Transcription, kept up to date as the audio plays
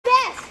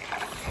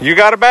You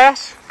got a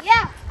bass?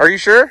 Yeah. Are you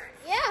sure?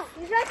 Yeah,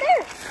 he's right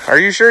there. Are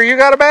you sure you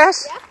got a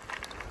bass? Yeah.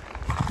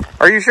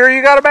 Are you sure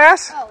you got a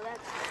bass? Oh,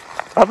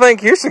 that's... I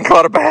think Houston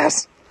caught a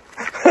bass.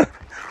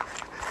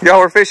 Y'all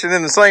were fishing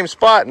in the same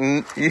spot,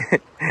 and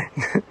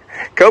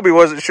Kobe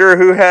wasn't sure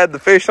who had the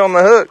fish on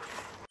the hook.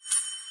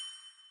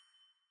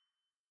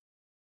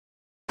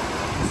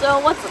 So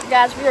what's up,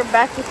 guys? We are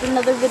back with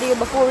another video.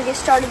 Before we get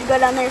started, go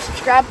down there and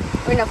subscribe,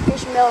 ring the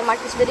notification bell, and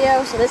like this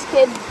video so this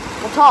kid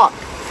will talk.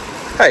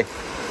 Hey,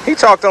 he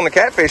talked on the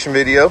catfishing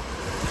video.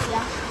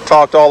 Yeah.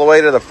 Talked all the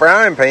way to the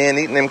frying pan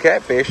eating them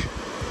catfish.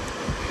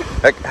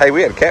 Hey,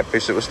 we had a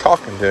catfish that was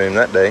talking to him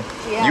that day.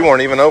 Yeah. You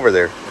weren't even over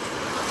there.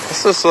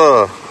 This is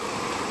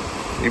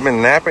you've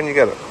been napping? You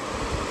got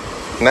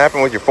a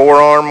napping with your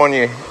forearm on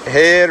your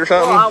head or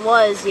something? Well, I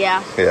was,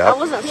 yeah. Yeah. I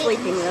wasn't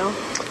sleeping though.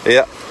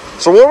 Yeah.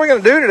 So what are we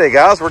gonna do today,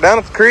 guys? We're down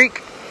at the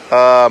creek.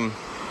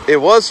 It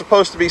was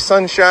supposed to be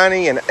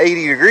sunshiny and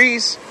 80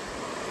 degrees.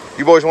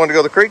 You boys wanted to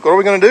go to the creek. What are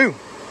we gonna do?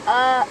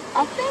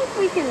 I think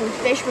we can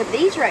fish with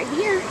these right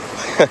here.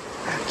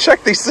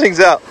 Check these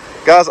things out.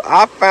 Guys,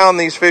 I found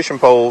these fishing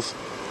poles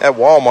at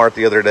Walmart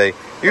the other day.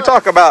 You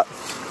talk about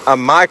a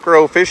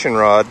micro fishing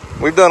rod.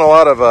 We've done a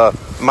lot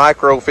of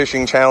micro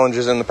fishing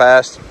challenges in the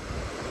past.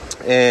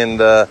 And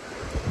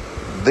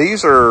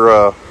these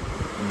are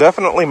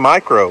definitely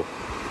micro.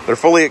 They're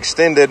fully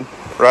extended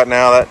right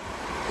now. That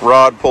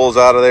rod pulls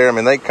out of there. I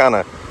mean, they kind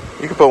of,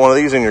 you can put one of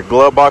these in your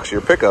glove box of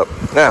your pickup.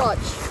 Now,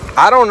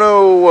 I don't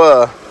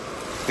know,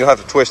 you'll have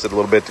to twist it a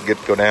little bit to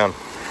go down.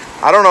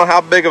 I don't know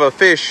how big of a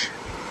fish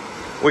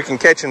we can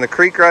catch in the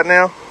creek right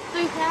now.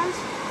 3 pounds?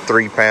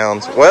 3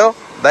 pounds. Well,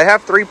 they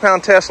have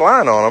 3-pound test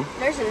line on them.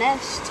 There's a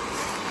nest.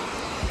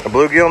 A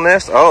bluegill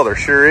nest? Oh, there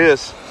sure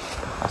is.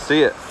 I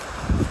see it.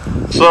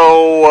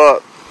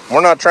 So,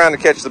 we're not trying to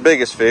catch the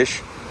biggest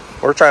fish.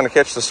 We're trying to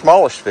catch the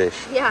smallest fish.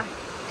 Yeah,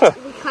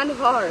 we kind of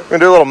are. We're gonna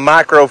do a little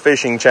micro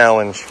fishing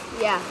challenge.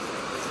 Yeah.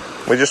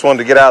 We just wanted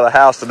to get out of the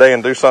house today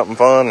and do something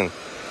fun. And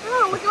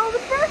oh, look at all the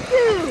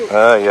birds.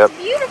 yep.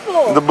 It's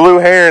beautiful. The blue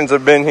herons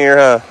have been here,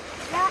 huh?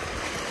 Yeah.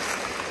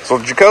 So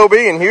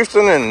Jacoby and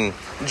Houston and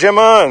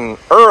Gemma and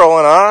Earl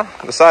and I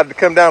decided to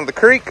come down to the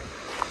creek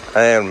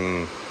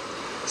and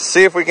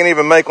see if we can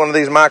even make one of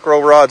these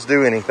micro rods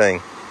do anything.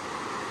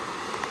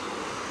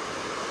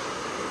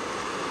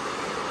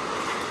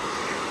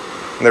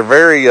 They're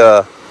very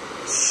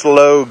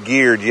slow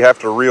geared. You have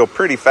to reel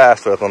pretty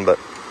fast with them, but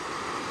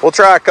we'll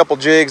try a couple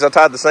jigs. I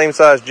tied the same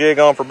size jig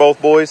on for both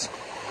boys.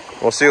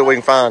 We'll see what we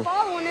can find.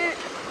 Following it.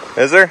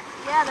 Is there?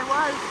 Yeah, there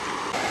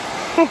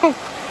was.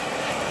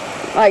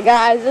 Alright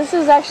guys, this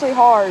is actually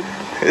hard.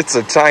 It's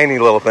a tiny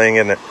little thing,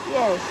 isn't it?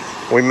 Yes.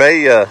 We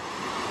may,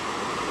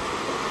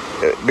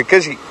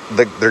 because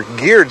they're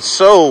geared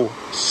so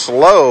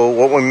slow,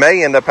 what we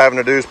may end up having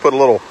to do is put a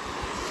little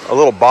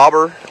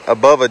bobber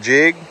above a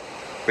jig,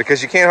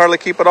 because you can't hardly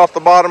keep it off the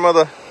bottom of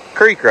the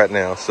creek right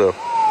now. So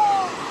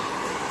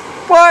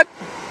what?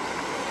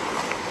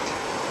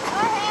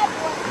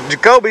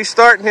 Jacoby's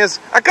starting his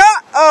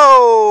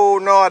oh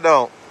no I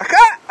don't.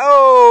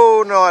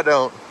 Oh no I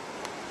don't.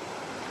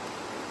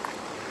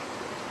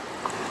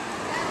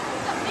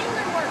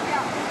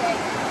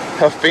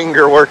 A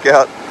finger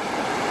workout.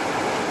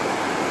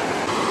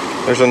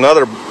 There's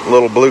another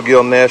little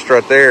bluegill nest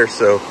right there.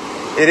 So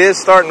it is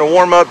starting to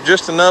warm up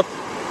just enough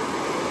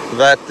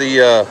that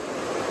the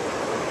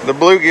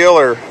bluegill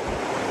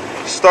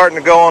are starting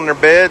to go on their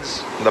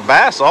beds. The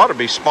bass ought to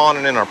be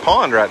spawning in our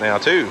pond right now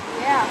too.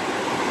 Yeah.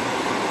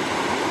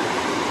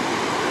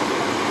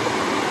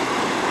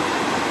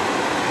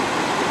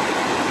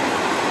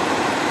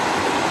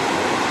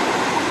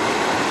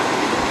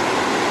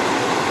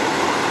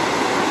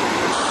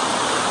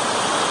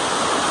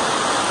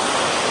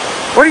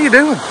 What are you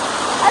doing?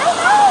 I don't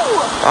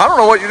know. I don't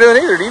know what you're doing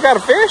either. Do you got a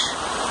fish?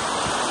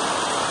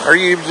 Or are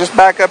you just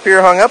back up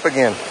here hung up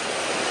again?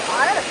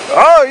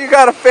 Oh, you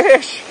got a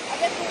fish.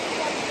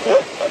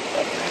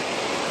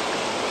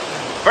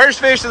 First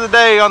fish of the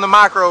day on the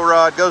micro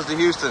rod goes to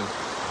Houston.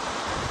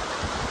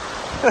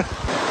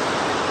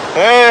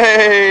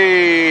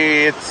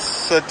 Hey,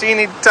 it's a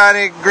teeny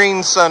tiny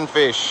green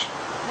sunfish.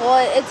 Well,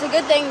 it's a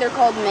good thing they're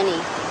called mini.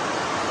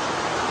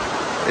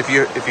 If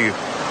you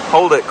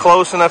hold it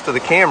close enough to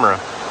the camera,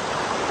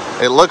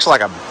 it looks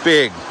like a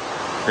big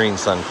green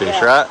sunfish,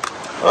 yeah. Right?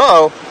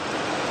 Uh-oh.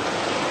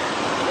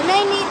 We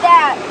may need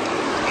that.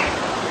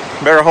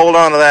 Better hold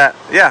on to that.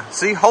 Yeah,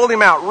 see, hold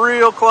him out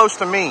real close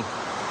to me.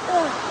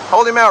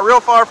 Hold him out real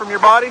far from your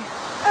body.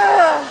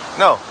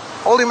 No,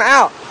 hold him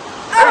out.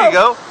 There you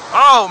go.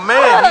 Oh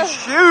man,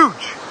 he's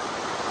huge.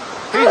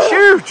 He's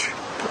huge.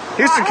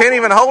 Houston can't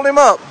even hold him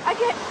up. I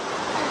can't.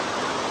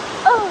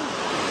 Oh.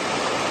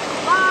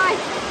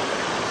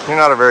 Bye. You're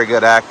not a very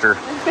good actor.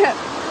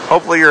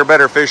 Hopefully you're a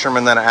better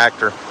fisherman than an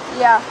actor.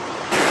 Yeah.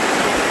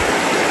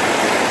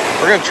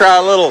 We're gonna try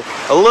a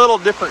little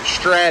different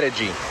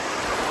strategy,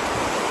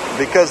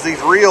 because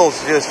these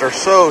reels just are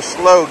so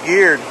slow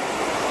geared.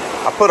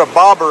 I put a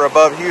bobber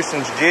above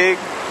Houston's jig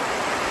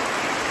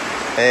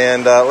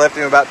and left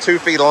him about 2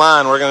 feet of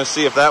line. We're gonna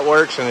see if that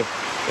works, and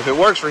if If it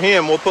works for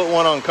him, we'll put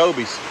one on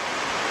Kobe's.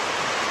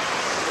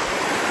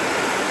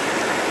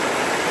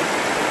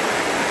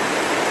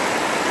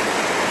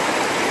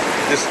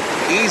 Just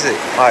ease it,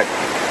 like,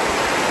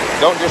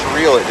 don't just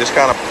reel it, just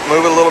kind of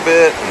move it a little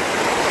bit. And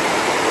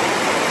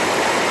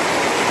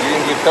you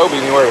didn't give Kobe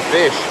anywhere to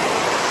fish.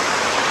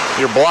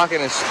 You're blocking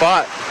his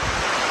spot.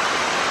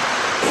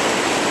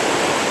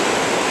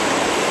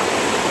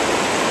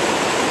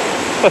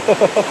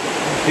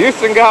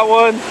 Houston got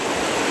one.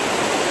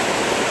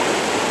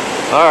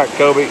 All right,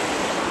 Kobe,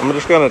 I'm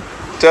just gonna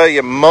tell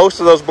you, most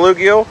of those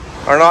bluegill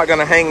are not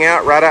gonna hang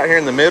out right out here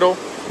in the middle.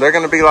 They're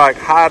gonna be like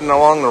hiding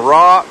along the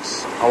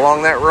rocks,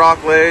 along that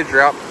rock ledge,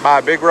 or out by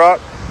a big rock.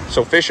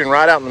 So fishing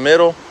right out in the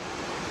middle,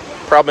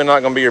 probably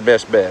not gonna be your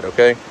best bet,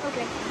 okay?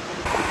 Okay.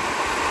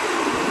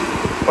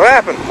 What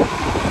happened?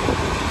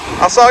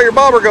 I saw your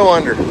bobber go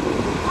under.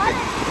 What?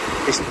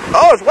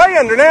 Oh, it's way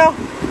under now.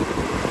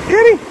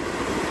 Get him.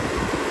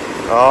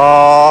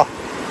 Oh,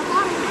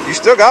 you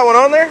still got one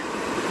on there?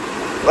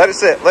 Let it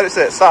sit,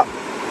 stop.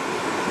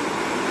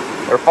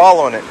 They're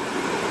following it.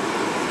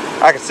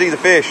 I can see the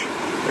fish.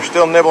 They're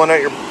still nibbling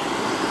at your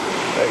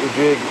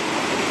jig.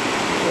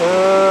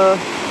 Hey!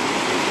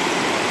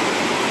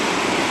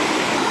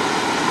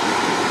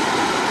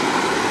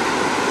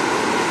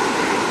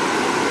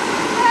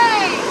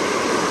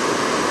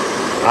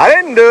 I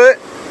didn't do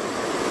it.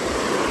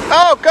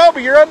 Oh,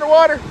 Kobe, you're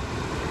underwater.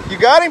 You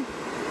got him?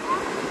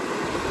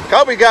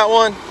 Kobe got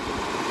one.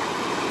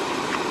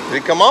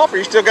 Did he come off or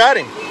you still got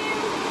him?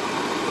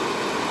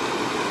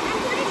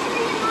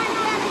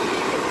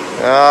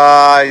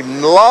 I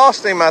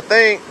lost him, I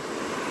think.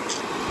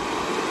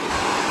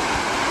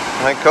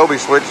 I think Kobe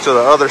switched to the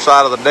other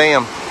side of the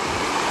dam.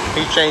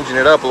 He's changing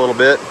it up a little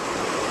bit.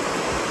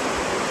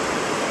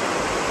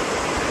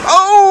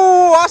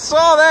 Oh, I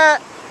saw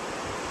that.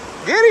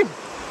 Get him.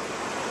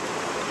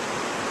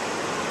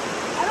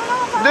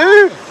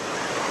 Dude.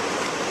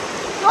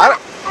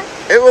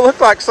 It would look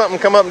like something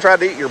come up and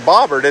tried to eat your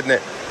bobber, didn't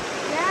it?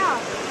 Yeah.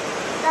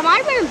 That might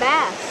have been a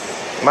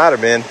bass. Might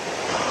have been.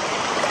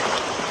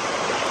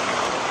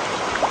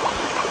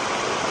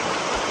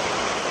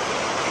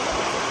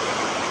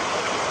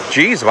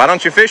 Geez, why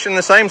don't you fish in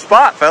the same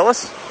spot,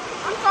 fellas?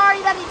 I'm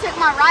sorry that he took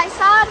my right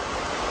side.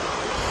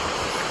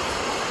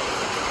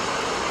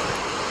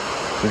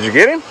 Did you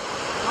get him? I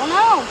don't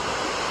know.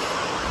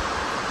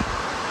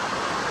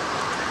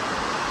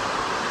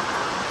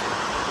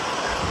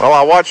 Well,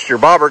 I watched your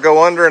bobber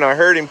go under and I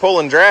heard him pull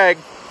and drag.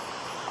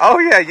 Oh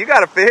yeah, you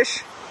got a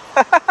fish.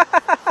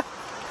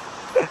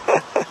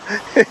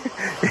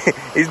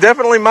 He's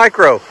definitely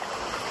micro.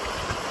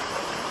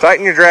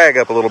 Tighten your drag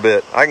up a little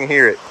bit. I can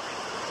hear it.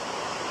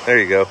 There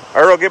you go.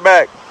 Earl, get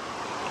back.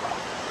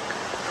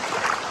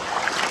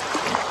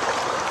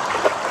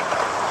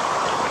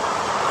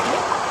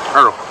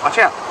 Earl, watch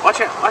out,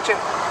 watch out, watch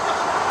out.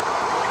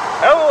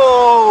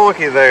 Oh,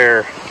 looky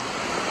there.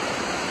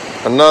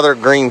 Another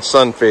green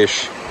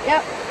sunfish.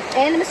 Yep,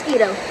 and a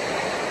mosquito.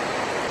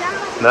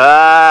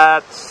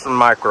 That's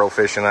micro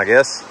fishing, I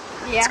guess.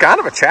 Yeah. It's kind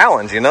of a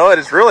challenge, you know.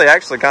 It's really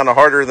actually kind of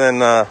harder than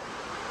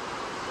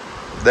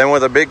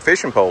with a big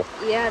fishing pole.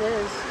 Yeah, it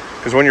is.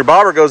 Because when your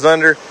bobber goes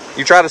under,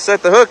 you try to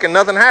set the hook and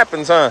nothing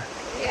happens, huh?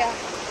 Yeah.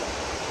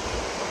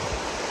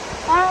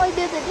 I only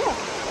did the deal.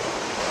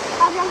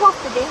 I'll jump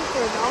off the dam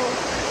for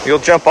 $1. You'll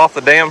jump off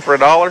the dam for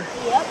 $1?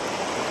 Yep.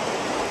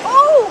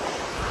 Oh!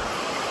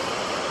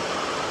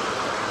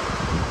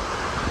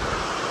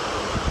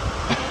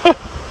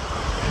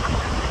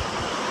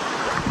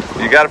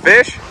 You got a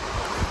fish?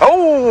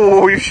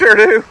 Oh, you sure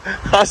do.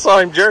 I saw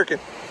him jerking.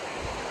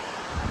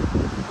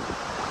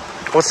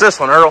 What's this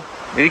one, Earl?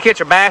 Did you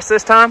catch a bass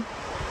this time?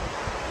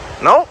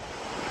 Nope.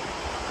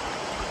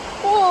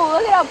 Oh,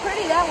 look at how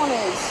pretty that one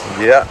is.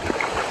 Yeah.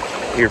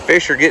 Your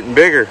fish are getting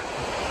bigger.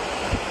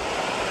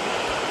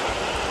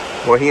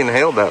 Well, he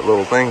inhaled that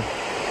little thing.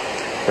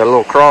 That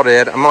little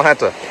crawdad. I'm going to have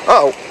to...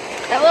 Uh-oh.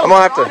 That little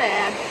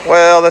crawdad.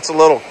 Well, that's a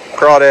little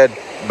crawdad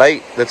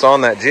bait that's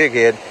on that jig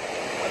head.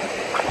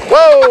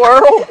 Whoa,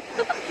 Earl.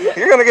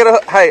 You're going to get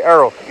a... Hey,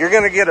 Earl, you're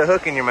going to get a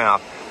hook in your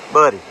mouth.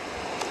 Buddy.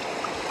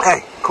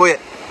 Hey,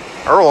 quit.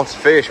 Earl wants to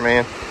fish,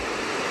 man.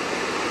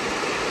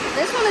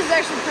 This one is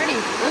actually pretty.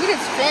 Look at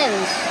its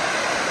fins.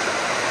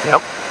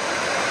 Yep.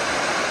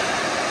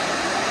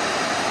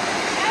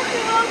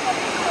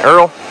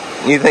 Earl,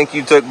 you think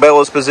you took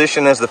Bella's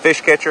position as the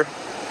fish catcher?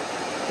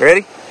 You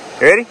ready?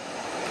 You ready?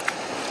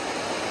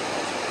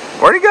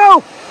 Where'd he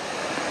go?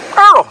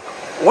 Earl,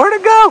 where'd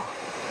it go?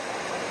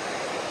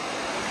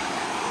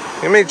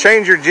 You mean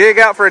change your jig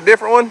out for a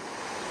different one?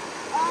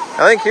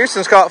 I think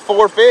Houston's caught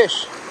 4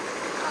 fish.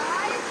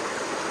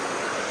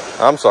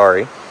 I'm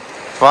sorry.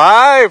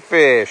 5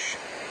 fish.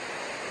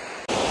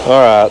 All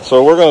right,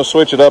 so we're going to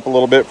switch it up a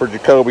little bit for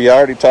Jacoby. I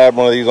already tied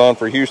one of these on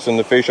for Houston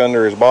to fish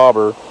under his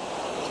bobber.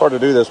 It's hard to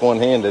do this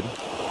one-handed.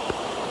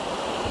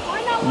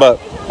 But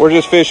we're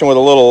just fishing with a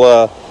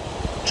little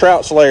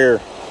trout slayer,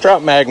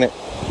 trout magnet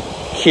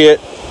kit,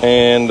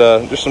 and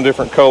just some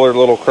different colored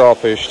little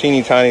crawfish,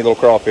 teeny tiny little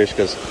crawfish,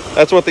 because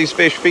that's what these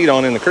fish feed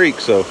on in the creek.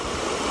 So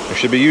You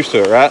should be used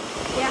to it, right?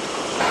 Yeah.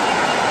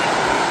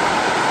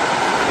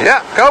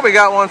 Yeah, Kobe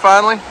got one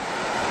finally.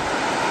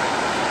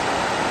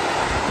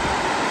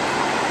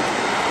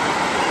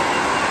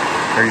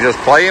 Are you just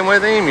playing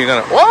with him? You're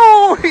gonna,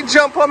 whoa, he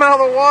jumped plumb out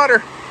of the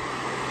water.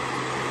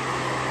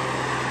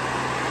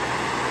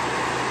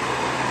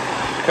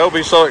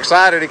 Kobe's so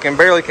excited he can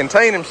barely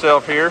contain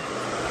himself here.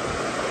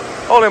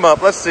 Hold him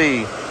up, let's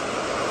see.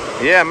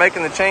 Yeah,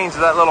 making the change to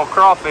that little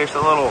crawfish,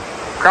 that little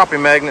crappie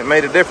magnet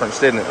made a difference,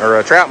 didn't it? Or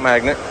a trout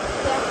magnet.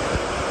 Yeah.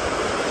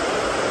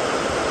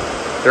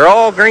 They're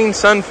all green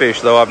sunfish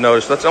though, I've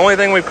noticed. That's the only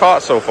thing we've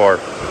caught so far.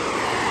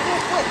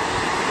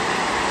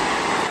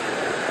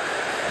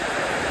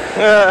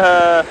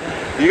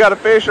 You got a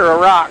fish or a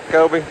rock,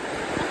 Kobe?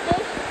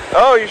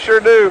 Oh, you sure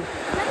do.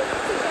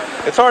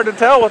 It's hard to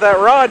tell with that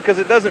rod because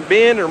it doesn't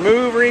bend or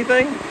move or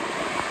anything.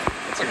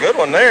 It's a good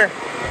one there.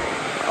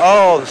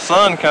 Oh, the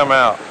sun come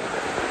out.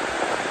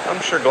 I'm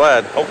sure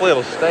glad. Hopefully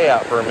it'll stay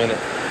out for a minute.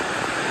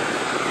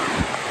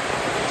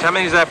 So how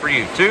many is that for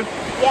you? 2?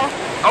 Yeah.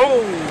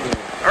 Oh,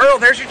 Earl,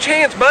 there's your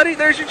chance, buddy.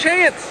 There's your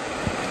chance.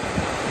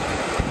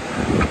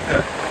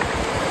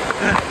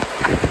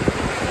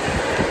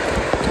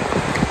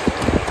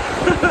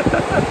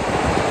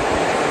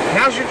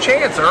 Now's your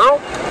chance, Earl.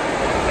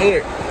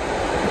 Here.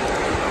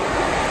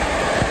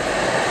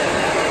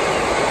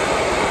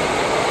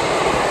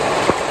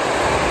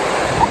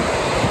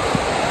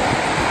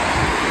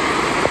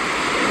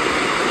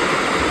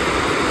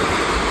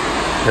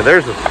 Now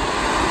there's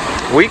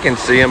we can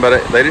see them,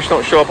 but they just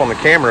don't show up on the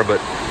camera.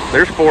 But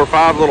there's 4 or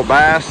 5 little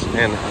bass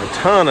and a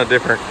ton of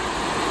different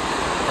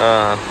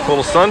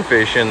little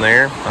sunfish in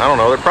there. I don't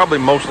know. They're probably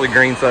mostly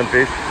green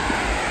sunfish.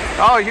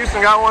 Oh,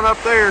 Houston got one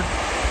up there.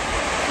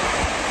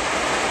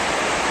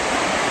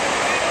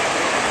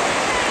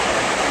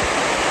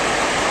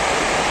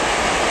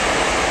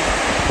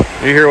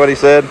 You hear what he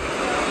said?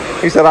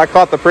 He said, I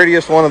caught the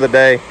prettiest one of the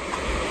day.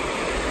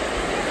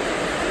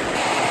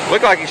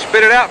 Looked like he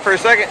spit it out for a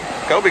second.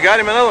 Kobe got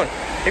him another one.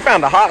 He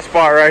found a hot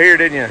spot right here,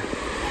 didn't you?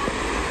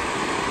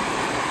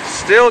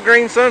 Still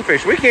green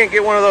sunfish. We can't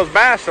get one of those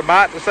bass to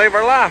bite to save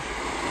our life.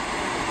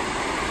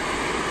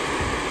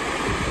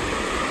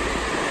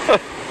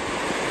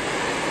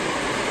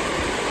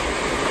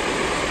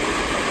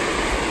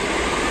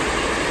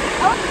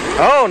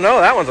 Oh no,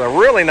 that one's a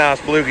really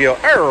nice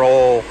bluegill.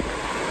 Earl.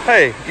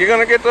 Hey, you're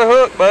gonna get the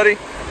hook, buddy.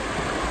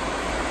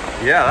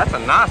 Yeah, that's a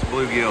nice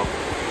bluegill.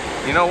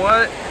 You know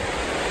what?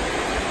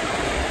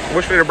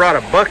 Wish we'd have brought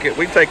a bucket.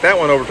 We'd take that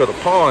one over to the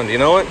pond, you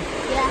know it?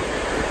 Yeah.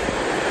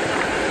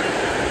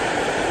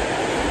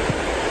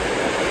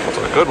 That's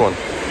a good one.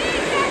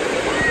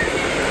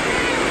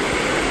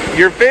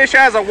 Your fish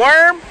has a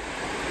worm?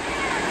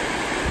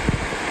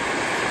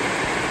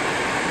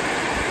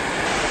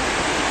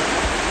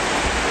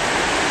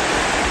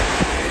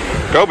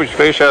 Kobe's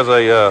fish has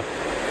a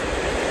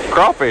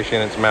crawfish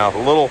in its mouth. A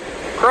little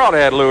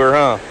crawdad lure,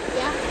 huh?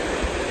 Yeah.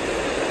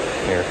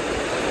 Here.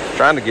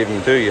 Trying to give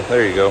him to you.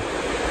 There you go.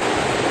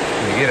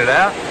 Can you get it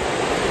out?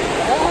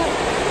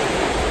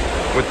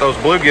 With those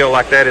bluegill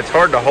like that, it's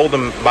hard to hold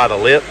them by the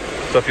lip.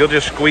 So if you'll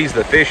just squeeze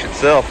the fish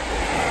itself,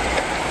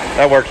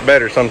 that works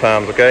better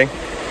sometimes, okay? A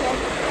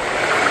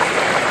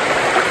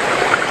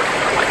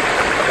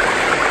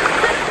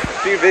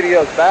few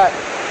videos back.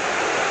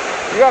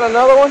 You got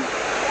another one?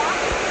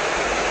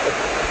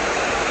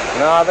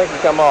 No, I think he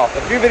come off.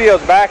 A few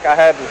videos back, I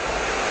had, I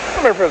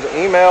don't remember if it was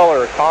an email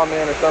or a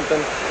comment or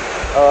something.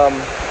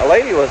 A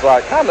lady was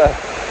like kind of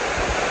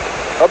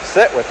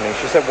upset with me.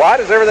 She said, why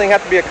does everything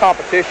have to be a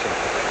competition?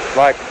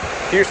 Like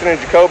Houston and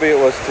Jacoby, it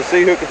was to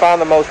see who could find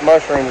the most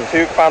mushrooms and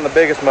who could find the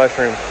biggest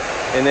mushrooms.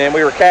 And then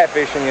we were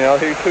catfishing, you know,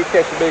 who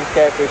catch the biggest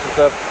catfish and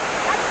stuff.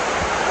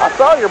 I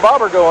saw your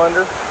bobber go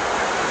under.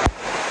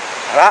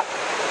 And I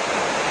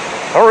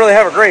don't really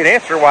have a great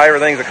answer why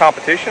everything's a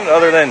competition,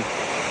 other than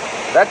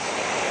that's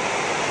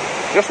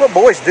just what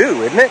boys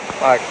do, isn't it?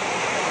 Like,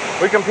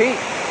 we compete,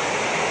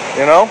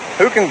 you know?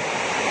 Who can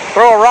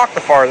throw a rock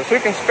the farthest? Who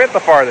can spit the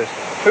farthest?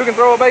 Who can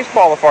throw a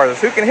baseball the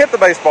farthest? Who can hit the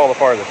baseball the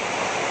farthest?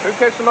 Who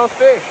catches the most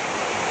fish?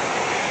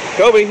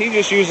 Kobe, he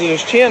just uses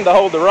his chin to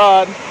hold the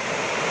rod.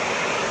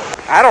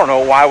 I don't know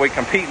why we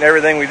compete in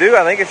everything we do.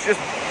 I think it's just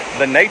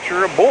the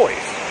nature of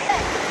boys.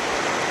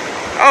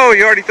 Oh,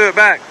 you already threw it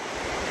back.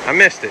 I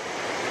missed it.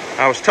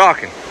 I was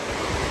talking.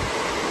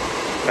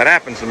 That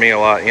happens to me a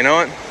lot, you know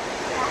it?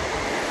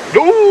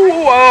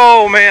 Ooh,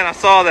 oh man, I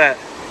saw that.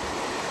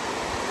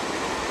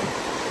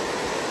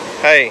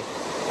 Hey,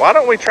 why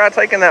don't we try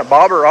taking that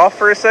bobber off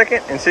for a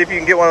second and see if you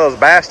can get one of those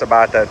bass to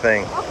bite that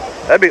thing?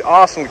 Okay. That'd be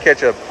awesome to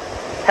catch a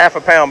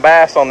half-a-pound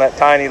bass on that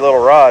tiny little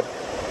rod.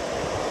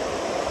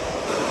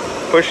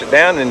 Push it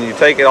down and you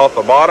take it off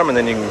the bottom, and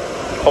then you can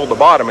hold the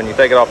bottom and you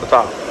take it off the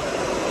top.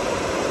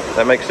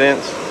 That makes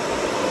sense?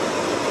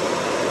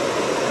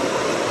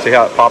 See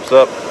how it pops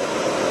up?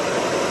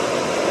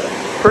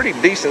 Pretty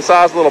decent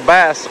sized little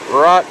bass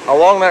right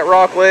along that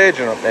rock ledge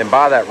and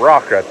by that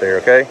rock right there,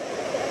 okay?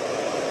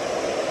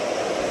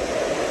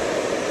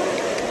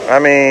 I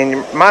mean,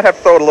 you might have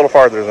to throw it a little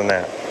farther than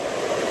that.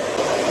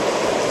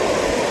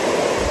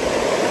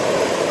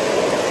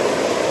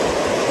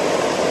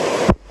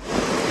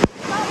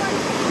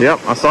 Yep,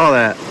 I saw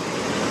that.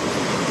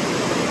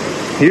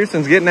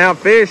 Houston's getting out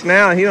fish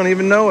now. He don't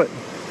even know it.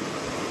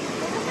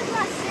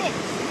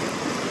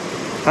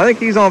 I think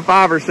he's on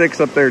 5 or 6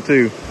 up there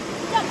too.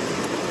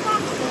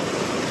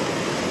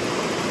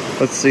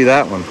 Let's see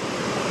that one.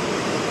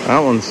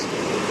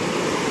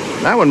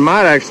 That one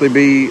might actually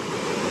be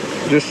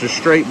just a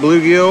straight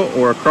bluegill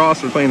or a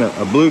cross between a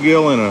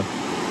bluegill and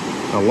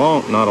a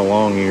long, not a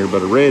long ear,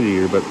 but a red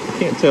ear, but I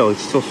can't tell.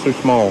 It's still so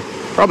small.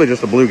 Probably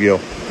just a bluegill.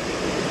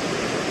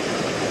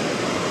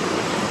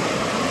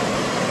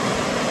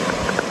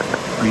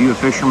 Are you a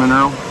fisherman,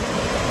 Earl?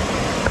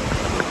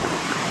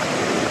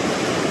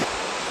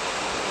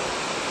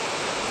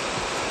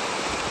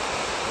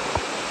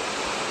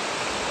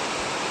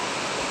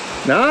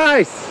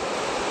 Nice!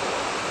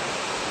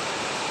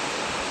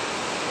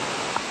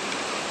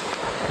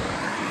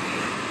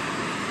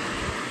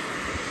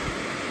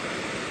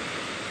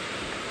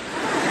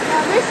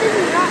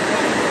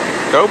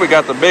 Kobe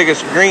got the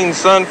biggest green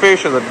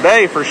sunfish of the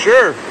day for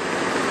sure.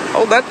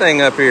 Hold that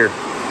thing up here.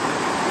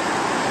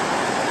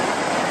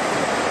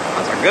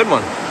 That's a good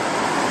one.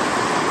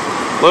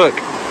 Look,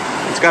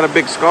 it's got a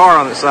big scar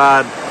on its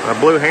side. A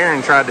blue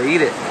heron tried to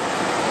eat it.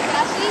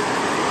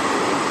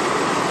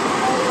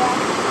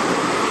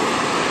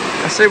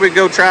 I say we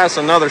go try us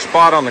another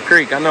spot on the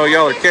creek. I know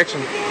y'all are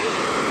catching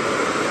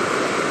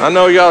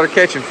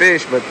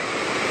fish, but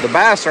the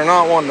bass are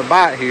not wanting to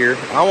bite here.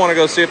 I want to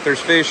go see if there's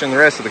fish in the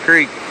rest of the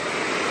creek.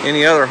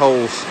 Any other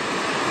holes.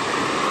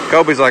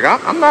 Kobe's like,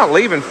 I'm not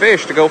leaving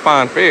fish to go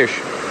find fish.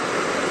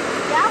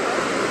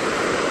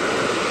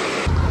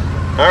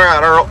 All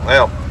right, Earl.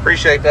 Well,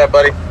 appreciate that,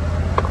 buddy.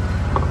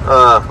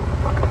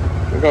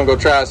 We're gonna go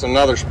try us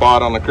another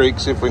spot on the creek,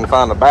 see if we can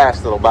find a bass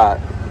that'll bite.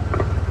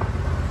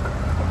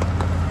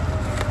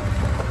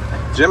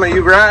 Jimmy,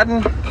 you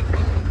riding?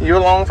 You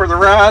along for the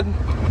ride?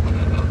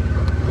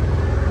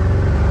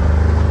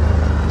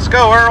 Let's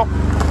go, Earl.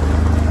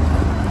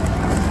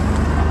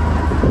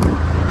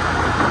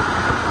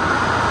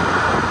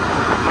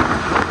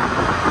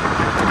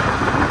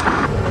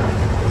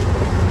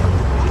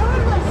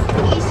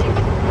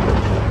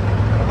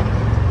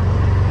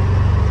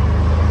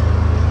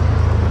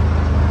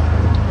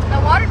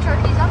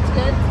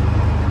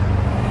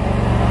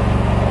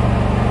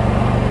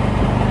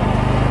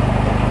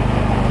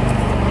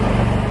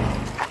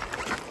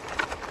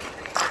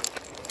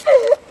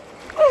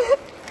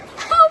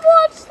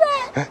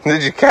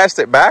 Did you cast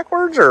it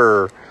backwards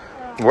or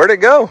where'd it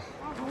go?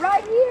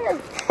 Right here.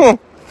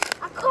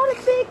 I caught a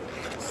big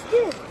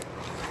stick.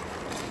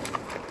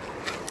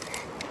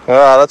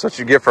 Oh, that's what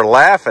you get for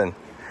laughing.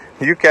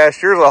 You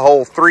cast yours a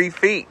whole 3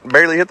 feet,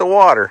 barely hit the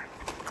water.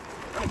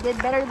 It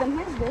did better than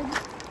his did.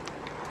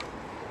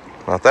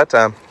 Not that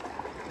time.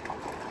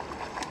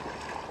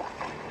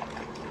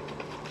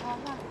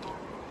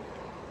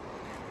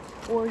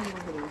 Or you were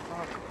hitting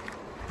hard.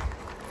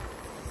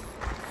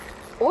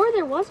 Or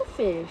there was a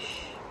fish.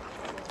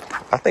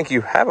 I think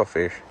you have a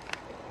fish.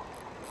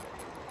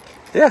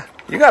 Yeah,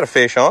 you got a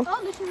fish on.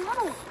 Oh, this is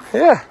another one.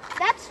 Yeah.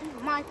 That's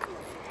my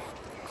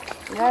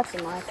fish. That's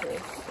my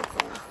fish.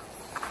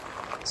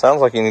 Sounds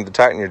like you need to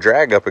tighten your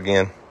drag up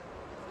again.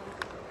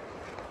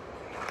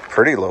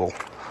 Pretty little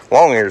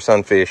long-eared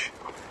sunfish.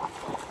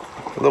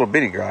 A little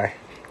bitty guy.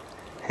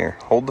 Here,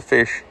 hold the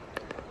fish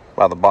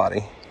by the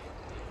body.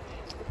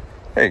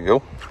 There you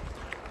go.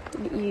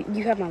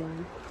 You have my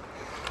line.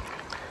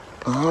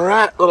 All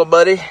right, little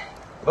buddy.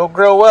 Go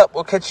grow up.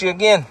 We'll catch you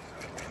again.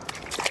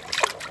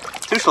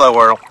 Too slow,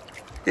 Earl.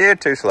 Yeah,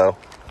 too slow.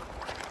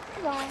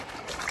 Bye.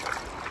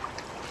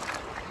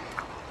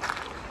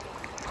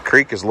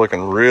 Creek is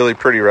looking really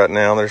pretty right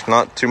now. There's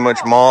not too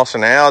much moss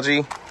and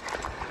algae.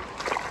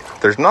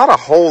 There's not a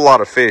whole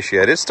lot of fish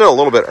yet. It's still a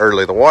little bit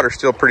early. The water's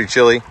still pretty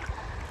chilly.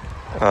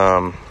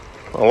 A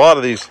lot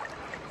of these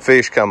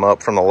fish come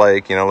up from the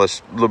lake. You know,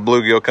 this little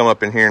bluegill come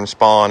up in here and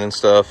spawn and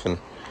stuff. And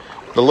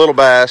the little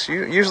bass,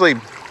 usually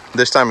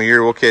this time of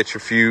year, we'll catch a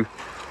few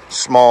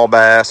small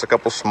bass, a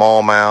couple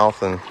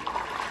smallmouth, and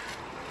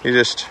you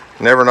just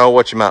never know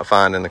what you might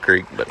find in the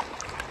creek. But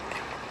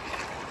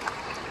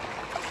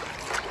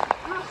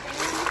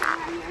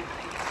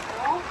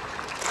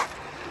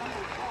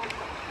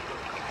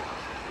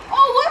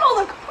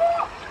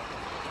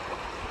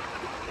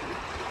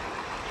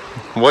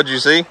what'd you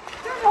see?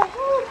 There's a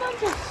whole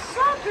bunch of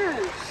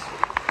suckers.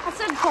 I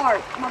said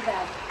carp. My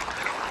bad.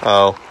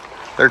 Oh,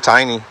 they're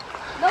tiny.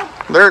 Nope.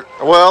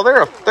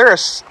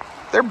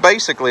 They're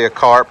basically a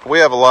carp. We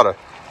have a lot of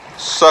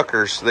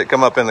suckers that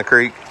come up in the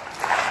creek.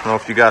 I don't know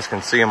if you guys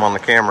can see them on the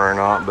camera or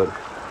not, but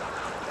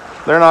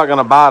they're not going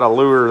to bite a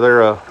lure.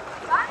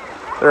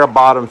 They're a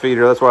bottom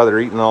feeder. That's why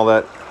they're eating all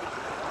that.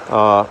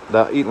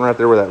 Eating right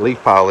there where that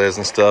leaf pile is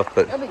and stuff.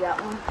 But We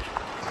got one.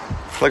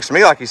 looks to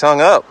me like he's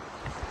hung up.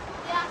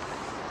 Yeah.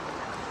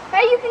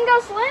 Hey, you can go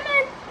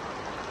swimming.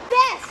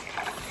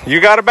 Bass.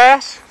 You got a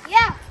bass?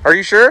 Yeah. Are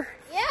you sure?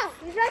 Yeah,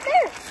 he's right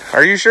there.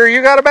 Are you sure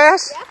you got a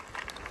bass? Yeah.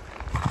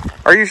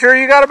 Are you sure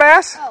you got a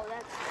bass? Oh,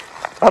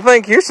 that's... I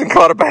think Houston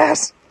caught a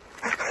bass.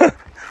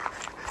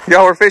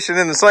 Y'all were fishing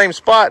in the same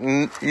spot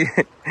and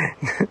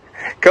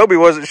Kobe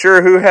wasn't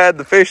sure who had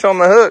the fish on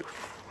the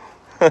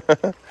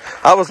hook.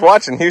 I was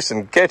watching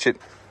Houston catch it.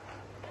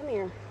 Come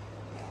here.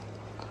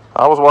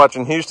 I was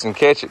watching Houston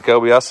catch it,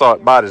 Kobe. I saw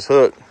it bite his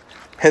hook.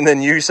 And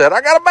then you said,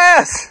 I got a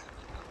bass.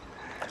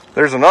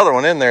 There's another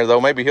one in there,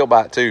 though. Maybe he'll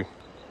bite, too.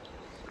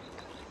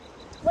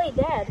 Wait,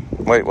 Dad.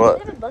 Wait, what?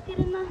 Do they have a bucket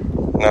in there?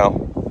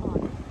 No.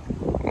 Oh,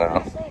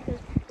 No.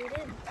 we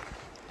did.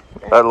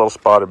 That little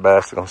spotted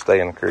bass is going to stay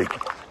in the creek.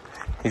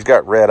 He's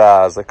got red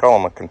eyes. They call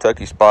him a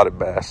Kentucky spotted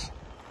bass.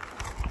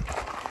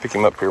 Pick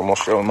him up here and we'll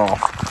show him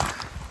off.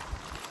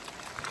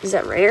 Is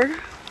that rare?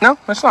 No,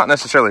 it's not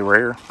necessarily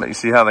rare. But you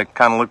see how they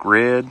kind of look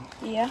red?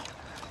 Yeah.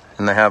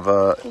 And they have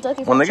a,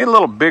 when they get a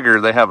little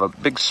bigger, they have a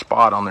big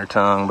spot on their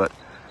tongue, but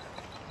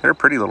they're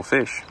pretty little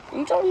fish. Are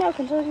you talking about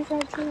Kentucky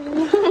Fried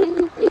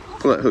Chicken?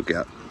 Pull that hook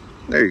out.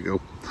 There you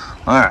go.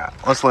 All right,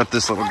 let's let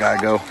this little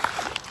guy go.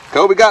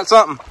 Kobe got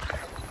something.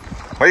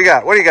 What do you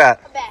got? What do you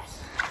got? A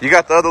bass. You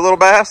got the other little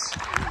bass?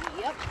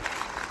 Yep.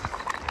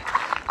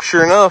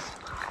 Sure enough,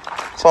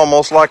 it's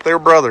almost like they're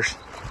brothers.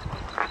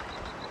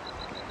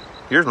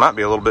 Yours might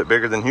be a little bit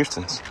bigger than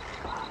Houston's.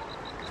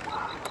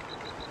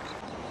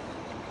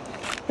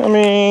 I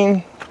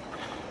mean,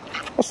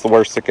 what's the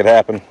worst that could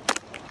happen?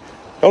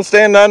 Don't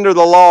stand under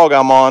the log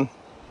I'm on.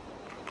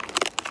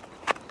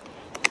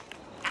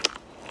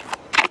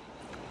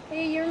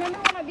 Hey, you remember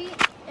when I beat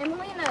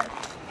Emily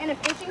in a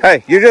fishing?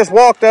 Hey, you just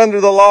walked under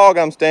the log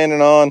I'm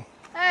standing on.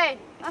 Hey,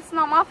 that's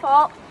not my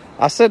fault.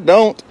 I said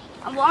don't.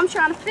 Well, I'm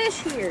trying to fish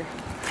here.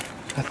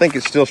 I think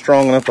it's still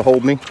strong enough to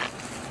hold me.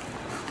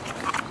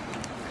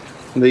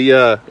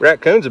 The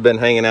raccoons have been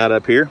hanging out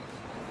up here.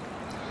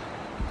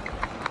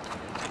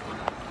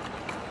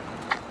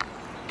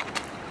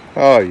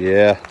 Oh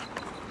yeah.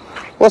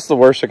 What's the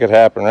worst that could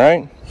happen,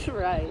 right?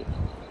 Right.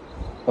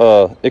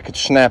 It could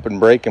snap and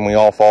break and we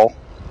all fall.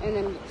 And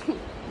then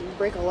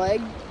break a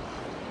leg.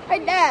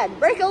 Hey, Dad,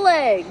 break a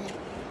leg.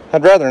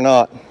 I'd rather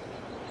not.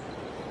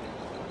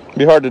 It'd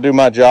be hard to do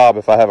my job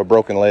if I have a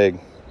broken leg.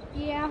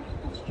 Yeah,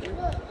 that's true.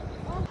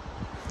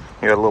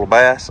 You got a little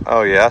bass?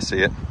 Oh yeah, I see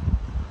it.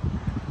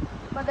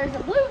 But there's a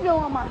bluegill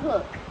on my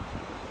hook.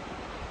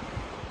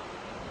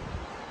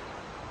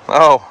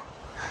 Oh.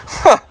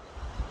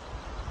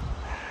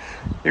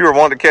 You were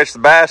wanting to catch the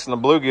bass and the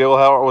bluegill,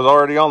 how it was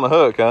already on the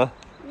hook, huh?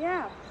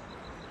 Yeah.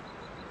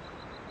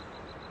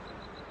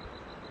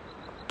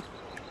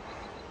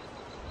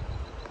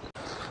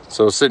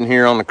 So sitting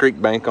here on the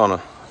creek bank on a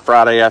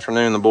Friday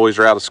afternoon, the boys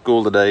are out of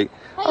school today.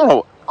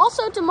 Hey,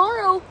 also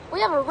tomorrow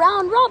we have a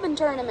round robin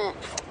tournament.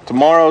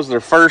 Tomorrow's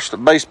their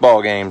first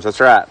baseball games. That's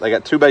right. They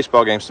got 2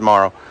 baseball games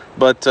tomorrow.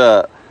 But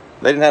they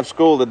didn't have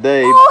school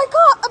today. Oh, I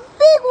caught a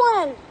big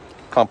one.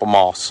 Clump of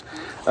moss.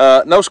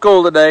 No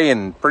school today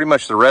and pretty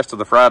much the rest of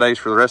the Fridays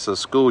for the rest of the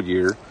school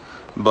year.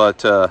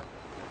 But I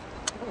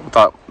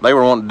thought they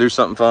were wanting to do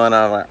something fun.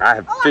 I was like, I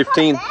have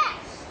 15.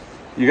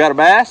 You got a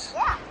bass?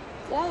 Yeah.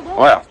 Yeah, I did.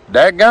 Well,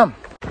 dadgum.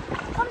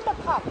 Come to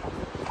pop.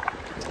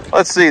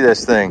 Let's see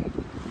this thing.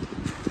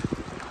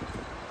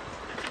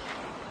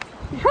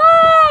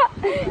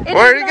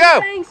 Where'd it go?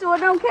 Thing, so it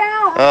don't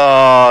count.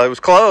 Oh, it was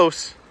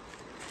close.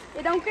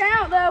 It don't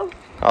count though.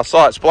 I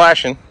saw it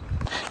splashing.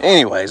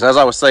 Anyways, as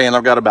I was saying,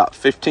 I've got about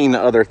 15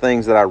 other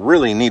things that I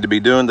really need to be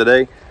doing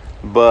today.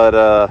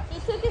 But he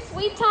took his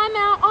sweet time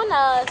out on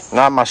us.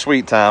 not my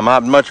sweet time. I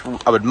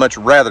would much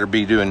rather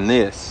be doing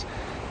this.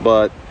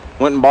 But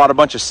went and bought a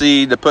bunch of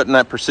seed to put in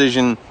that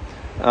precision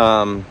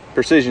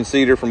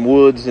seeder from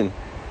Woods, and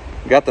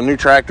got the new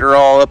tractor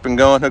all up and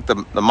going. Hooked the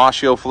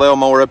Moschio flail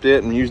mower up to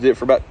it and used it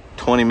for about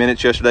 20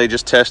 minutes yesterday,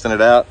 just testing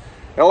it out.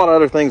 Got a lot of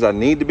other things I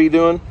need to be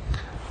doing.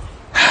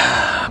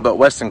 But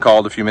Weston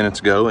called a few minutes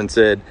ago and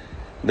said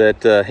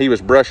that he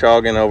was brush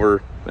hogging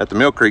over at the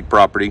Mill Creek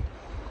property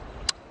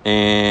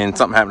and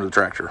something happened to the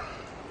tractor.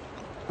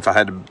 If I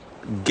had to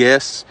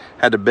guess,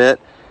 had to bet,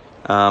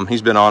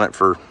 he's been on it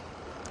for,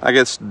 I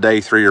guess,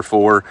 day 3 or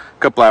 4, a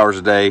couple hours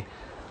a day.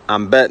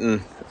 I'm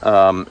betting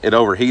it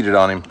overheated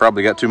on him.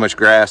 Probably got too much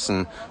grass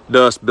and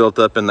dust built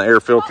up in the air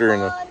filter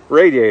and the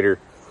radiator.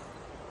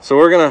 So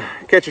we're gonna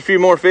catch a few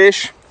more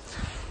fish,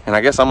 and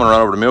I guess I'm gonna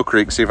run over to Mill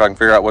Creek and see if I can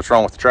figure out what's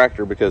wrong with the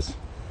tractor, because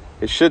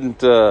it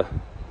shouldn't have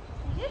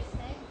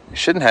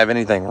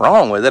anything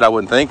wrong with it, I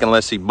wouldn't think,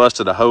 unless he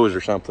busted a hose or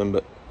something.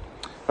 But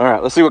all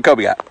right, let's see what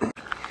Kobe got.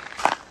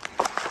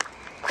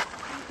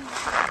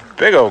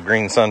 Big old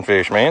green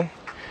sunfish, man.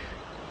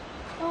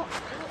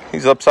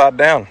 He's upside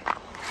down.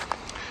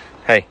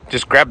 Hey,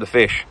 just grab the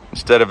fish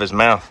instead of his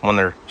mouth. When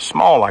they're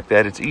small like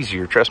that, it's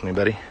easier, trust me,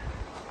 buddy.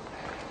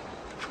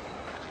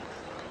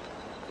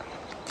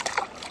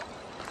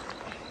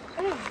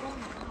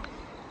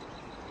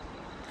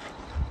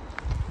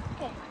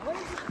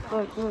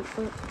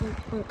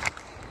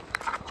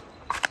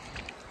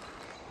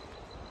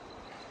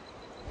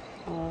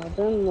 Oh,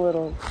 them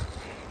little.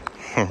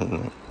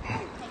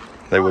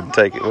 They wouldn't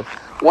take it.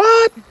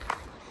 What?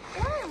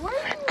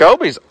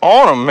 Kobe's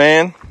on them,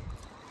 man.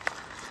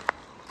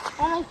 I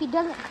don't know if he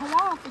doesn't come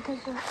off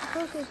because the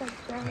hook is like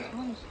very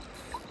honest.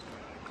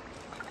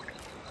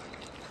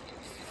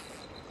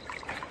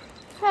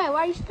 Hey,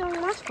 why are you still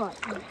in my spot?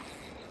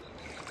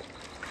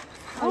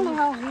 I don't know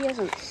how he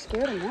hasn't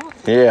scared him out.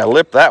 Yeah,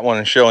 lip that one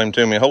and show him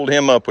to me. Hold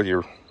him up with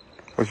your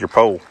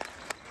pole.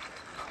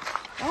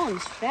 Oh,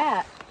 he's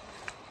fat.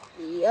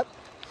 Yep.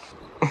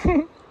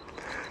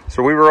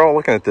 So we were all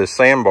looking at this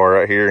sandbar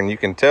right here, and you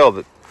can tell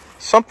that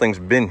something's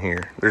been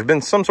here. There's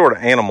been some sort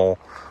of animal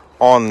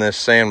on this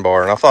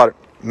sandbar, and I thought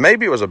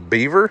maybe it was a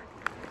beaver,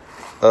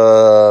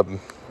 but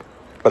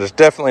it's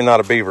definitely not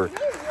a beaver.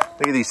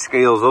 Look at these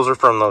scales. Those are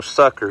from those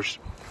suckers,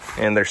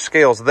 and there's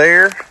scales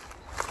there.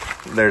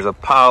 There's a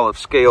pile of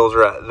scales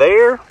right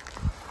there.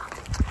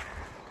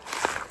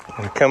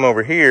 And come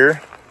over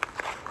here.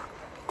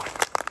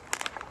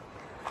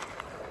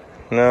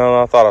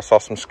 No, I thought I saw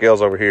some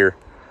scales over here.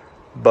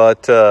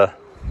 But,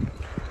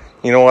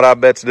 you know what I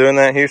bet's doing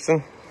that,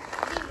 Houston?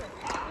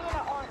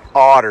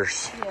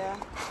 Otters. Yeah.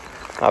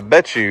 I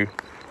bet you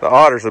the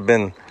otters have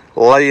been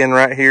laying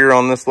right here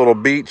on this little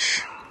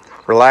beach,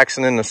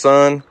 relaxing in the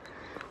sun,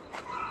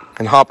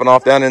 and hopping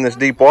off down in this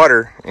deep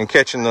water and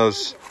catching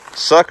those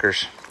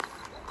suckers.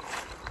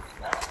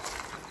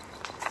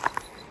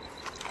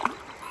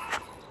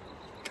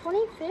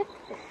 25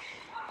 fish.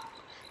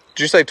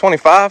 Did you say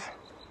 25?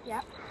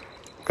 Yep.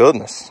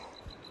 Goodness.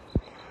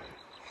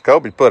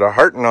 Kobe put a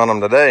hurting on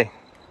them today.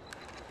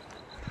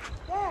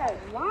 Dad,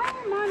 why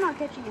am I not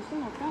catching a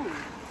single thing?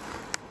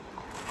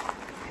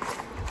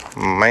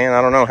 Man,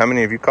 I don't know. How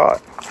many have you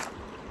caught?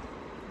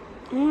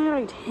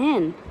 Like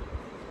 10.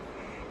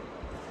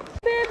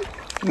 Babe.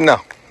 No.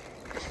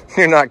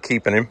 You're not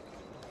keeping him.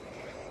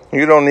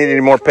 You don't need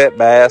any more pet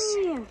bass.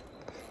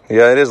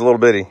 Yeah, it is a little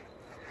bitty.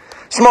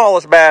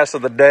 Smallest bass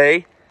of the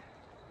day.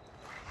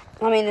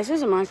 I mean, this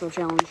is a micro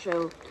challenge,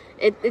 so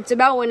it's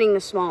about winning the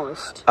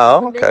smallest.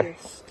 Oh, okay.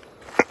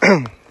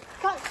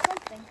 Caught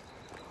something.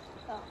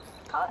 Oh,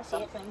 caught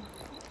something.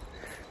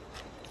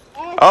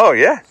 And Oh,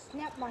 yeah.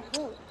 snapped my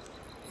hook.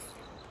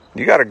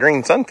 You got a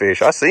green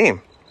sunfish. I see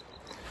him.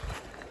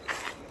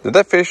 Did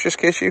that fish just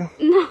kiss you?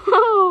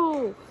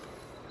 No.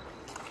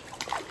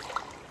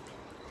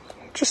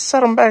 Just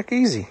set him back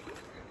easy,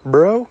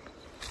 bro.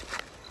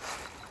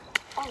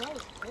 Oh, that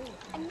was cool.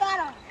 I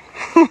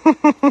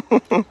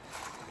got him.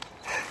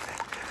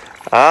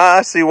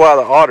 I see why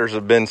the otters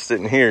have been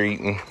sitting here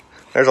eating.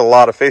 There's a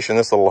lot of fish in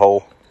this little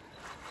hole.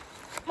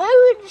 Maybe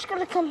we're just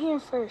gonna come here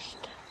first.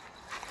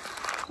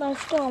 But I'm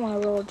still on my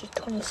roll, just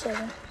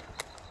 27.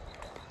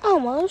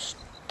 Almost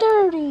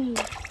 30.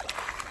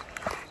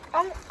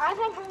 I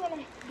think I'm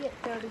gonna get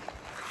 30.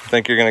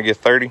 Think you're gonna get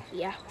 30?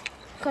 Yeah,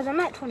 because I'm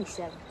at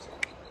 27. So.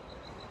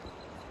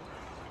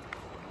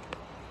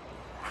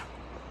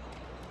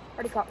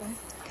 Already caught one.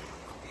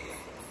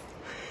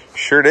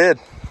 Sure did.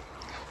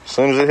 As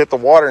soon as it hit the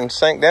water and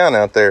sank down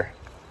out there.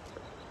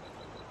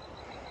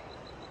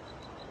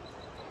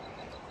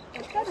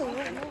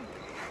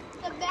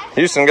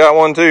 Houston got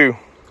one too.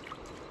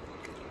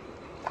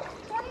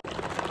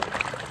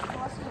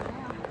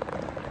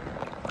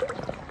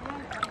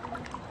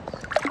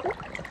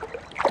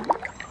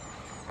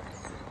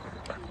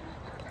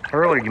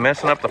 Early, you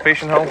messing up the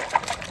fishing hole? No,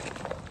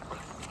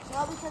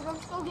 because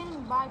I'm still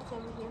getting bites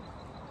over here.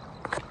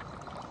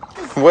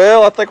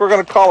 Well, I think we're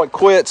gonna call it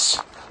quits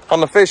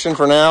on the fishing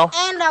for now.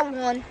 And I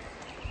won.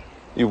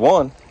 You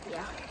won?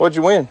 Yeah. What'd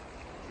you win?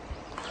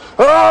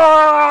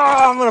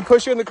 Oh, I'm gonna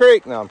push you in the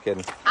creek. No, I'm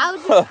kidding. I'll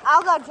go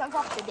jump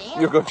off the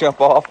dam. You'll go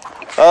jump off.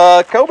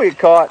 Kobe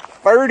caught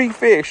 30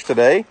 fish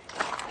today.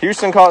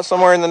 Houston caught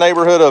somewhere in the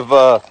neighborhood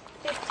of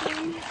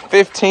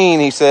 15,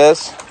 he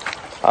says.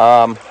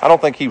 I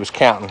don't think he was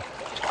counting.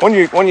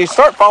 When you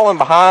start falling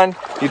behind,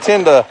 you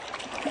tend to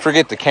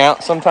forget to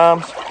count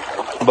sometimes.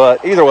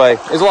 But either way,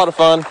 it was a lot of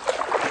fun.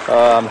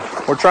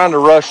 We're trying to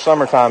rush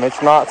summertime.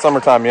 It's not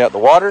summertime yet. The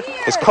water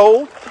is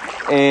cold,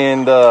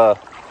 and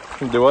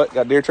do what?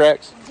 Got deer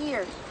tracks?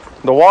 Deer.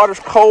 The water's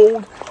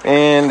cold,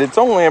 and it's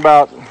only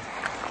about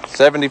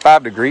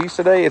 75 degrees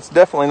today. It's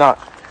definitely not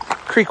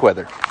creek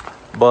weather,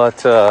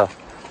 but I'm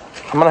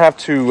gonna have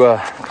to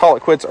call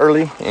it quits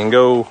early and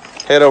go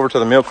head over to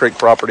the Mill Creek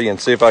property and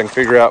see if I can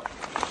figure out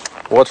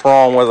what's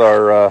wrong with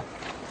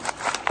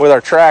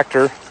our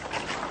tractor.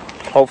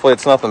 Hopefully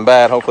it's nothing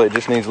bad. Hopefully it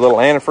just needs a little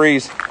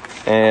antifreeze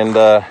and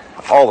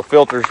all the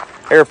filters,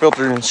 air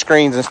filters and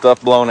screens and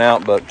stuff blown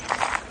out, but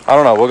I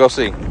don't know. We'll go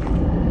see.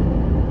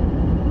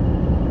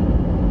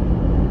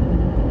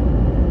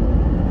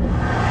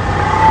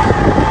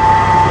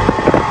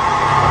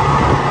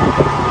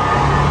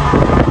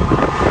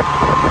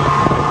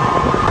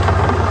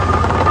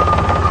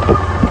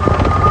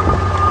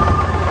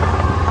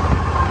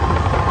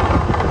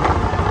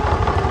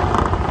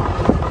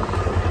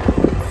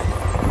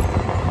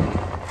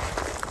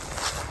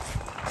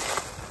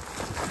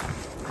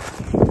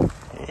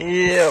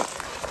 Yep.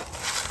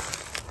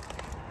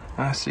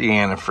 I see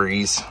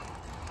antifreeze.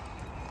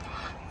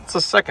 It's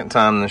the second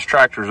time this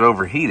tractor's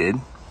overheated.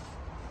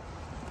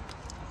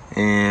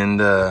 And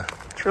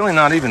it's really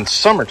not even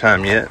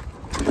summertime yet.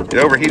 It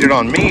overheated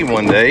on me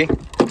one day,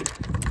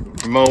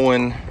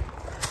 mowing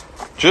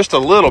just a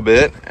little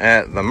bit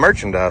at the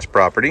merchandise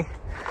property.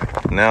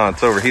 Now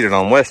it's overheated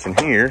on Weston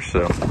here,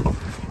 so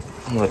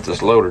I'll let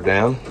this loader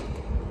down.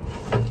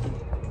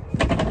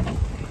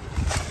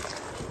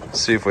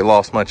 See if we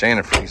lost much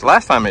antifreeze.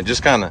 Last time it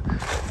just kind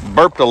of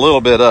burped a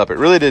little bit up. It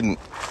really didn't.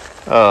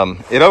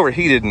 It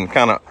overheated and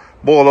kind of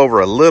boiled over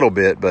a little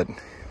bit, but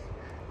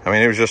I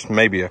mean, it was just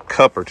maybe a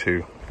cup or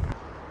two.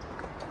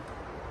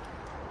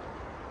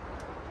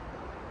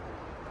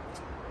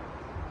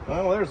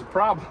 Well, there's a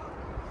problem.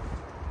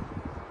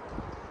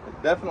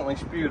 It definitely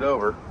spewed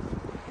over.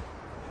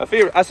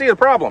 I see a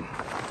problem.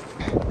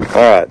 All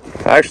right,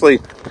 I actually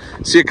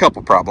see a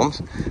couple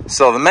problems.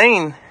 So the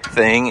main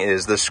thing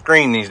is the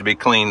screen needs to be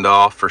cleaned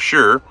off for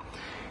sure.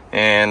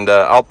 And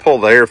I'll pull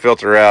the air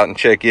filter out and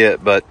check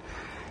it, but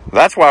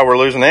that's why we're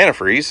losing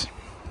antifreeze.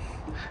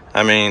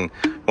 I mean,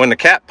 when the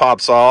cap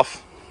pops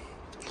off,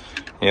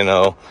 you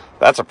know,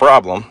 that's a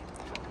problem.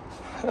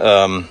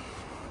 We're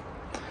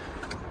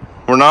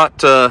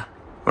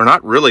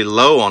not really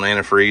low on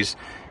antifreeze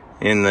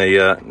in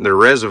the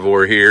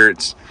reservoir here.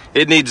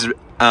 It needs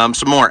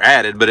some more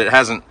added, but it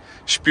hasn't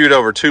spewed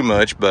over too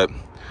much. But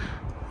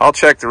I'll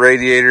check the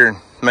radiator and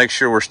make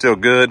sure we're still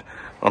good.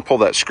 I'll pull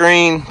that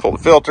screen, pull the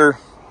filter,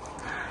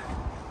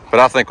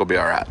 but I think we'll be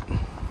all right.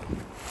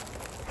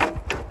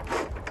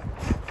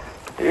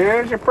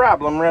 Here's your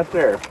problem right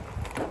there.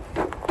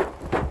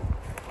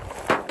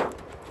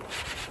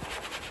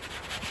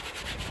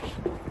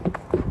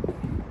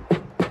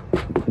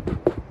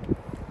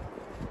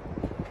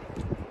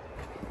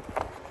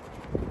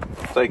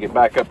 Take it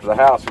back up to the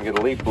house and get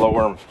a leaf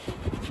blower and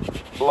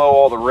blow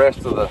all the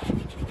rest of the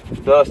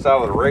dust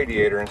out of the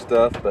radiator and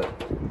stuff. But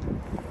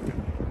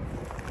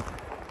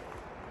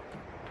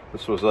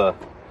this was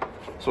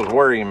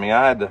worrying me.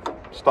 I had to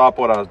stop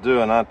what I was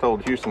doing. I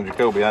told Houston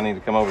Jacoby I need to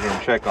come over here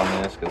and check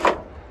on this because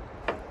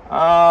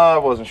I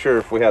wasn't sure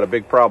if we had a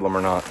big problem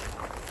or not.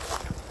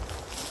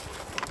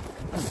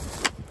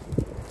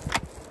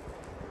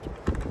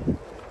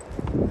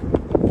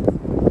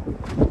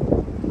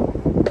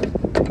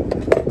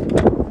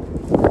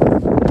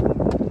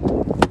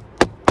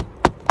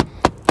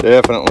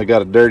 Definitely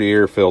got a dirty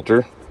air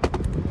filter.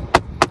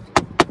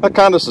 I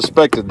kind of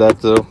suspected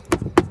that though.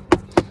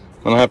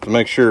 I'm gonna have to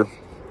make sure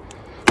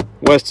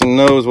Weston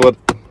knows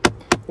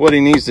what he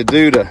needs to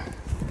do to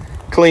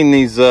clean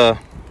these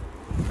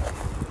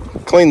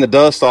clean the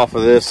dust off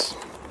of this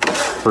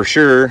for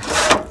sure.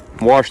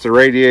 Wash the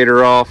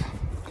radiator off.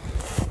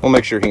 We'll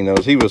make sure he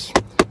knows. He was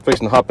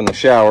fixing to hop in the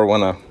shower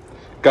when I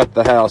got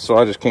to the house, so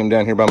I just came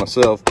down here by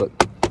myself. But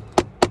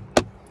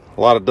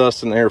a lot of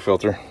dust in the air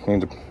filter.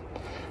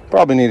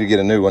 Probably need to get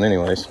a new one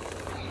anyways.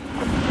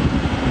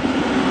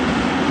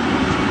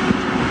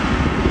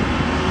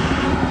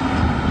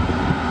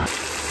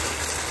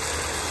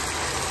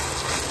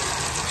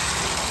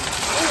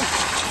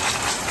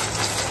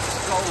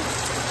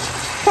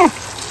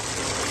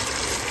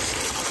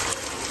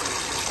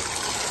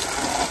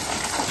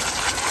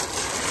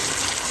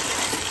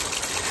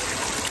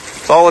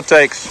 That's all it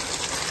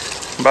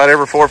takes. About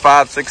every 4,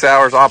 5, 6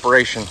 hours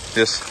operation.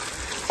 Just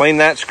clean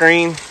that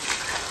screen,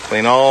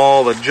 clean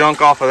all the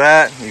junk off of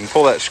that. You can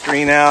pull that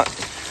screen out,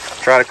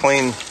 try to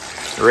clean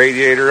the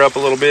radiator up a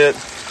little bit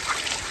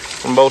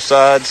from both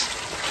sides.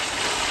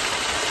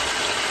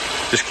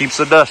 Just keeps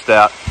the dust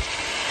out.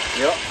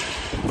 Yep.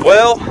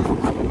 Well,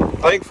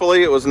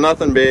 thankfully it was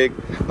nothing big.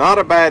 Not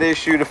a bad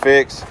issue to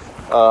fix.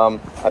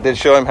 I did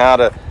show him how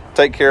to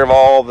take care of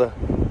all the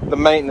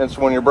maintenance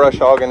when you're brush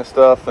hogging and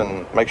stuff,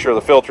 and make sure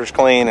the filter's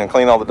clean and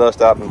clean all the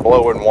dust out and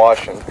blow it and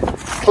wash and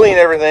clean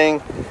everything.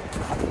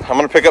 I'm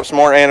gonna pick up some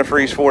more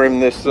antifreeze for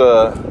him this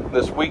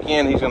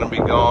weekend. He's gonna be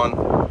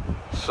gone.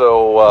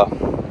 So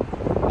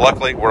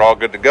luckily we're all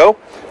good to go.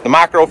 The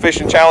micro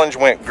fishing challenge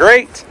went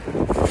great.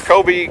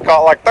 Kobe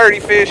caught like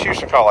 30 fish.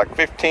 Houston caught like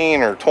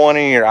 15 or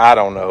 20 or I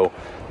don't know.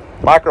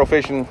 Micro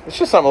fishing, it's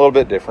just something a little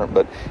bit different.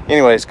 But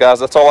anyways, guys,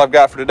 that's all I've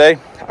got for today.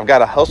 I've got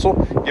to hustle,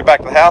 get back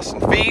to the house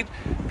and feed,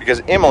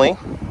 because Emily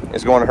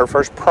is going to her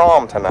first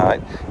prom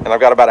tonight. And I've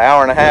got about an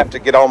hour and a half to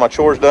get all my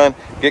chores done,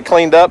 get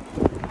cleaned up,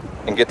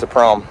 and get to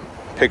prom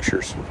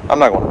pictures. I'm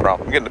not going to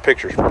prom. I'm getting the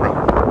pictures for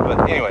prom.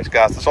 But anyways,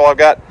 guys, that's all I've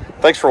got.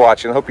 Thanks for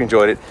watching. I hope you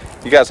enjoyed it.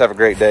 You guys have a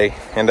great day.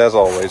 And as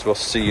always, we'll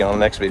see you on the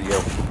next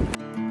video.